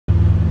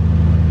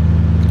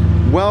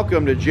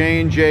Welcome to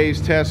J&J's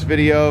test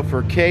video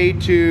for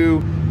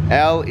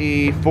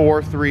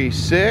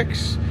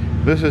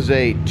K2LE436. This is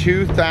a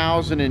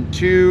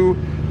 2002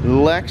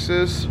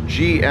 Lexus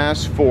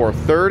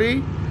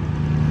GS430.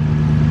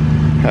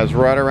 Has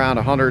right around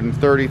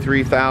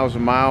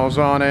 133,000 miles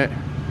on it.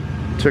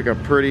 Took a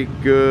pretty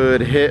good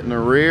hit in the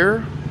rear.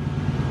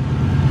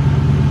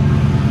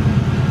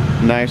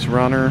 Nice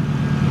runner.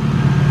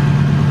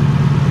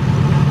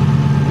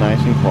 Nice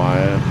and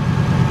quiet.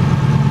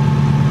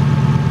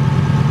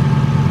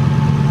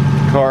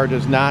 Car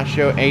does not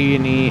show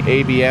any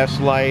ABS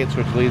lights,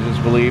 which leads us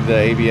to believe the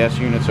ABS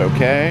unit's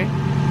okay.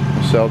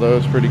 We'll sell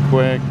those pretty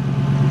quick.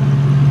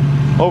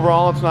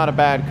 Overall, it's not a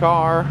bad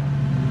car.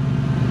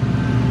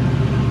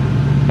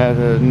 Has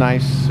a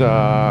nice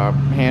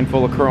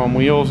handful of chrome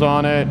wheels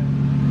on it,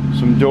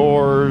 some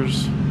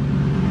doors,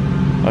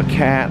 a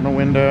cat in the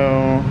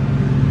window.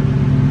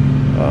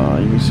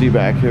 You can see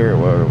back here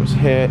where it was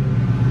hit.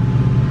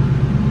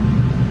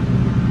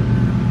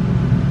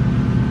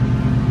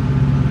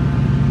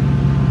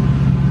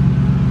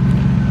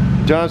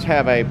 Does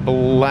have a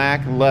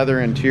black leather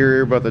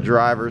interior, but the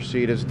driver's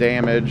seat is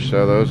damaged,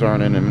 so those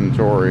aren't in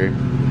inventory.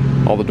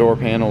 All the door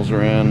panels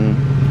are in.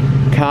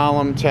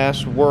 Column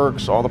test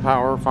works, all the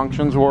power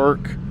functions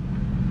work.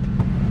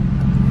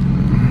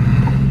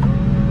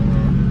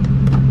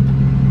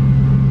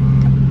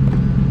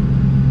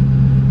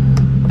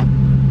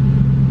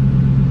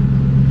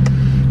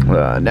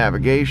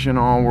 Navigation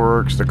all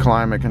works, the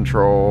climate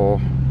control,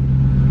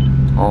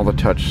 all the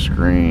touch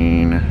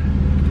screen.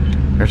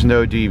 There's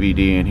no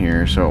DVD in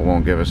here, so it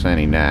won't give us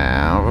any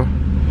nav.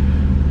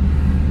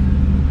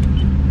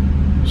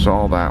 So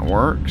all that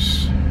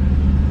works.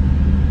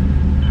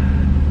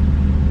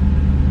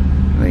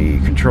 The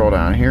control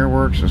down here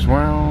works as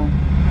well.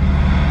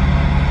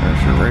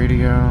 There's your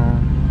radio.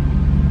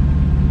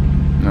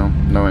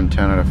 No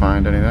antenna to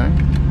find anything.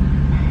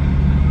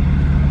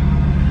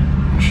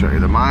 I'll show you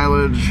the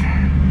mileage.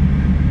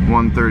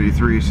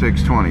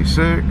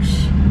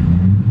 133,626.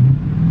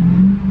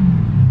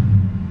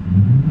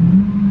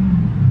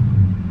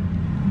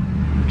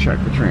 Check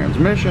the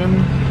transmission.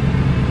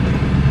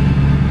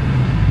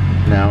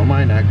 Now it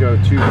might not go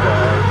too far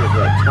because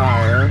that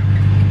tire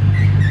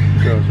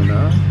goes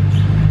enough.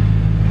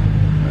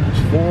 There's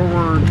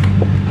forward.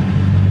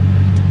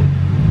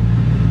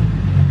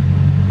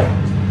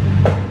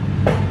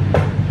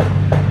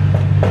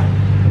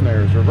 And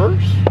there's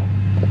reverse.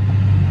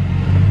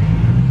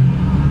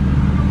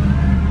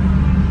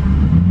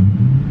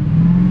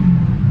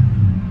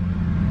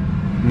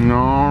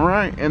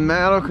 Alright, and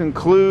that'll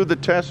conclude the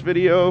test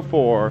video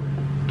for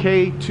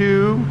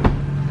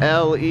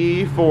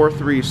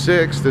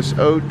K2LE436, this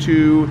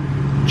 02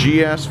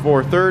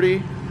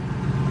 GS430.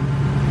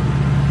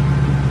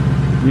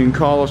 You can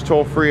call us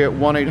toll free at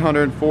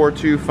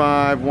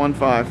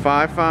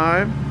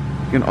 1-800-425-1555.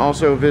 You can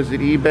also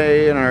visit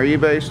eBay in our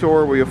eBay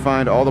store where you'll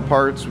find all the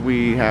parts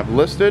we have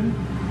listed. You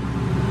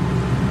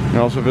can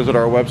also visit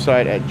our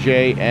website at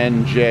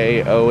jnjoh.com.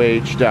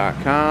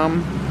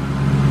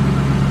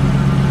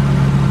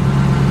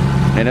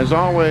 And as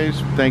always,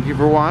 thank you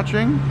for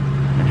watching,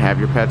 and have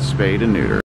your pets spayed and neutered.